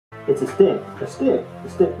It's a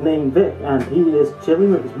stick named Vic, and he is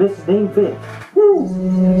chilling with his missus named Vic. Woo!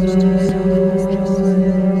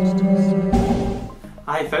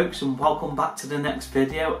 Hi folks, and welcome back to the next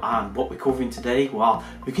video. And what we're covering today, well,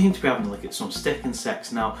 we're going to be having a look at some stick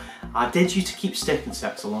insects. Now, I did used to keep stick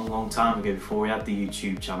insects a long time ago before we had the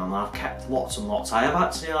YouTube channel, and I've kept lots and lots. I have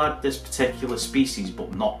actually had this particular species,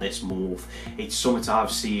 but not this morph. It's something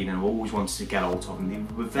I've seen and I've always wanted to get hold of, and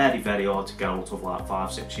they were very hard to get hold of like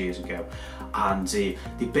 5-6 years ago. And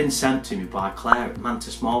they've been sent to me by Claire at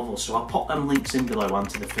Mantis Marvel, so I'll pop them links in below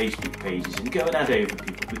onto the Facebook pages, and go and head over,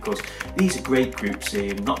 people, because these are great groups,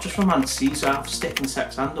 not just for Mantis, I have stick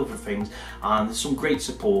insects and other things, and there's some great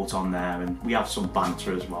support on there, and we have some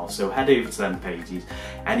banter as well, so head over to them pages.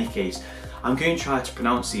 Any case, I'm going to try to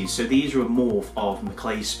pronounce these. So these are a morph of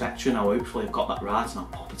Macleays Spectre. Now hopefully I've got that right, and I'll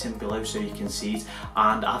pop it in below so you can see it.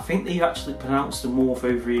 And I think they actually pronounce the morph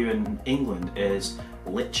over here in England is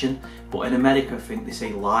Lichen, but in America I think they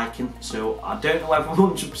say Lichen, so I don't know if I'm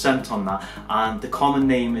 100% on that. And the common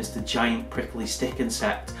name is the giant prickly stick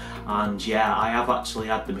insect. And yeah, I have actually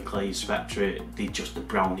had the Macleays Spectre, just the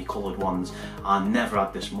brownie coloured ones, and never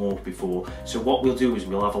had this morph before. So what we'll do is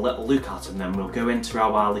we'll have a little look at them, then we'll go into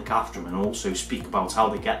how I look after them, and also speak about how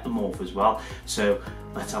they get the morph as well. So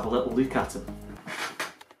let's have a little look at them.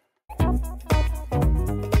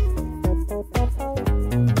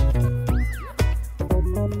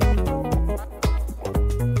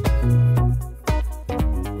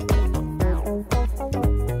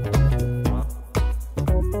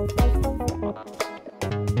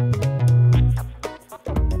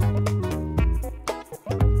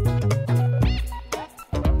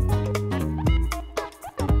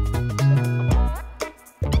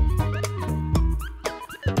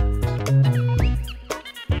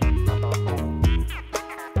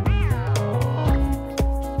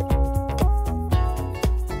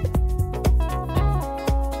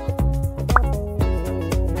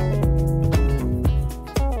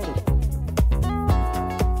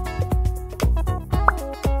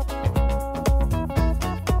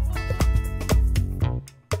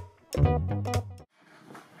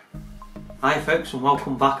 Hi folks, and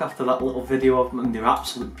welcome back after that little video of them, and they're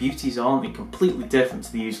absolute beauties, aren't they? Completely different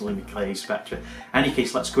to the usual Macleays Spectre. Any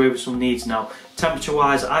case, let's go over some needs now. Temperature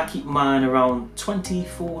wise, I keep mine around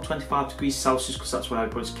 24-25 degrees Celsius because that's where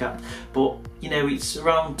everybody's kept, but you know, it's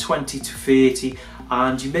around 20 to 30.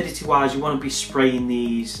 And humidity wise, you want to be spraying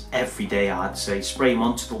these every day, I'd say. Spray them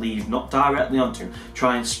onto the leaves, not directly onto them.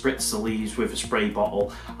 Try and spritz the leaves with a spray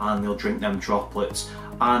bottle and they'll drink them droplets.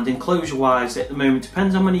 And enclosure wise, at the moment,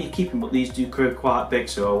 depends how many you're keeping, but these do grow quite big,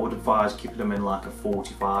 so I would advise keeping them in like a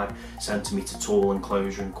 45cm tall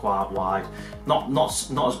enclosure and quite wide. Not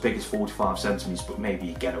as big as 45cm, but maybe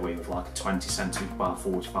you get away with like a 20cm by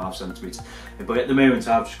 45cm. But at the moment,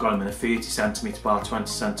 I've just got them in a 30cm by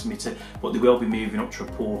 20cm, but they will be moving up to a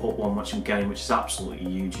pool hut one, which I'm getting, which is absolutely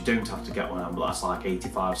huge. You don't have to get one of them, but that's like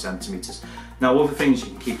 85cm. Now, other things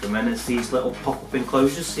you can keep them in is these little pop-up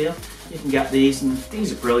enclosures here. You can get these, and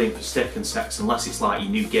these are brilliant for stick insects, unless it's like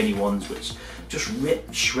your New Guinea ones, which just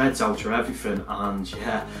rip shreds out of everything, and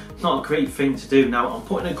yeah, not a great thing to do. Now, I'm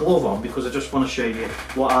putting a glove on because I just want to show you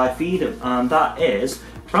what I feed them, and that is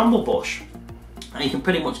bramblebush. And you can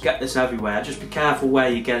pretty much get this everywhere. Just be careful where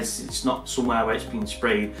you get it. It's not somewhere where it's been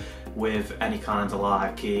sprayed with any kind of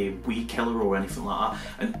like a weed killer or anything like that,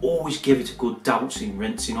 and always give it a good dousing,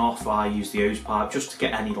 rinsing off. I use the hose pipe just to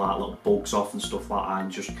get any like little bugs off and stuff like that, and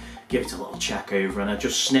just give it a little check over, and I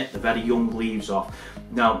just snip the very young leaves off.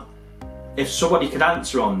 Now, if somebody could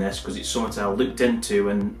answer on this, because it's something I looked into,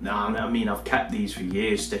 and I mean, I've kept these for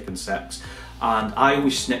years, stick insects, and I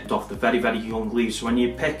always snipped off the very young leaves. So when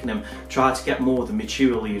you're picking them, try to get more of the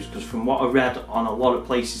mature leaves, because from what I read on a lot of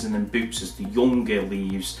places and in books is the younger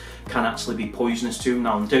leaves can actually be poisonous to them.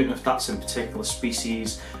 Now, I don't know if that's in particular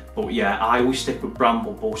species, but yeah, I always stick with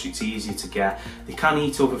bramblebush. It's easier to get. They can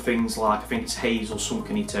eat other things like, I think it's hazel, some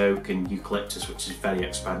can eat oak, and eucalyptus, which is very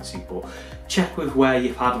expensive, but check with where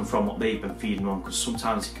you've had them from, what they've been feeding on, because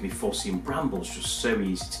sometimes it can be fussy, and bramble's just so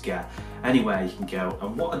easy to get anywhere you can go.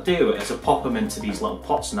 And what I do is I pop them into these little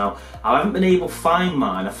pots. Now, I haven't been able to find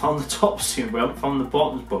mine. I found the tops soon, but I haven't found the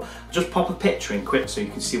bottoms, but I just pop a picture in quick so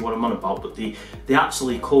you can see what I'm on about. But they're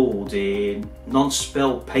actually called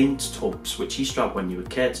non-spill paint tubs, which you used to have when you were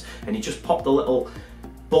kids, and you just pop the little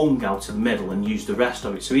bung out of the middle and use the rest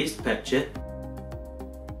of it. So here's the picture.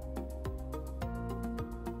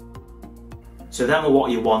 So them are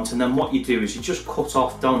what you want, and then what you do is you just cut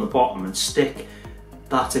off down the bottom and stick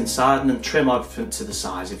that inside and then trim everything to the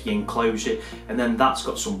size of your enclosure, and then that's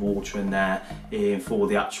got some water in there for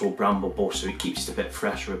the actual bramble bush, so it keeps it a bit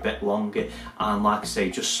fresher, a bit longer. And like I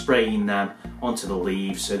say, just spraying them onto the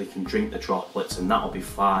leaves so they can drink the droplets, and that'll be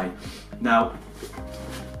fine. Now,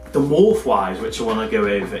 the morph wise, which I want to go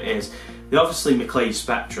over, is they're obviously Macleays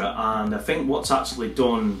Spectre, and I think what's actually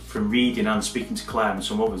done from reading and speaking to Claire and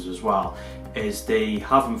some others as well is they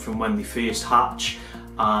have them from when they first hatch,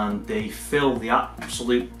 and they fill the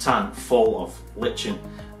absolute tank full of lichen,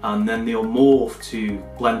 and then they'll morph to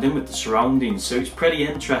blend in with the surroundings, so it's pretty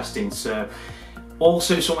interesting. So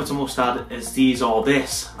also something I must add is these are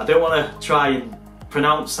this. I don't want to try and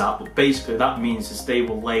pronounce that, but basically that means is they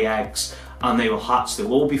will lay eggs and they will hatch.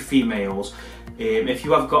 They'll all be females. If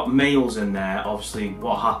you have got males in there, obviously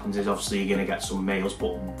what happens is obviously you're going to get some males,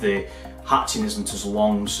 but the hatching isn't as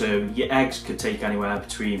long, so your eggs could take anywhere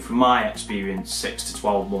between, from my experience, 6 to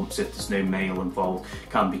 12 months if there's no male involved.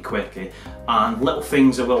 Can be quicker. And little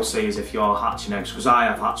things I will say is if you are hatching eggs, because I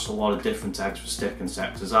have hatched a lot of different eggs for stick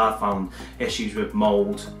insects, I've found issues with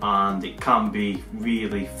mould and it can be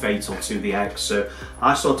really fatal to the eggs. So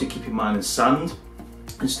I started keeping mine in sand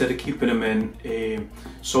instead of keeping them in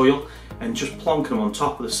soil, and just plonking them on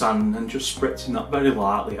top of the sand and just spritzing that very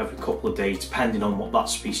lightly every couple of days depending on what that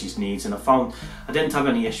species needs. And I found I didn't have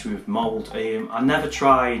any issue with mould. I never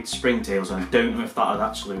tried springtails and I don't know if that would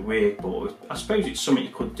actually work, but I suppose it's something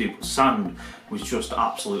you could do, but sand was just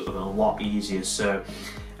absolutely a lot easier. So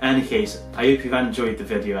in any case, I hope you've enjoyed the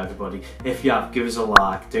video, everybody. If you have, give us a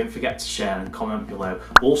like, don't forget to share and comment below.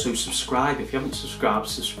 Also subscribe, if you haven't subscribed,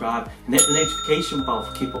 subscribe and hit the notification bell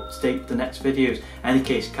to keep up to date with the next videos. In any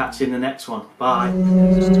case, catch you in the next one. Bye.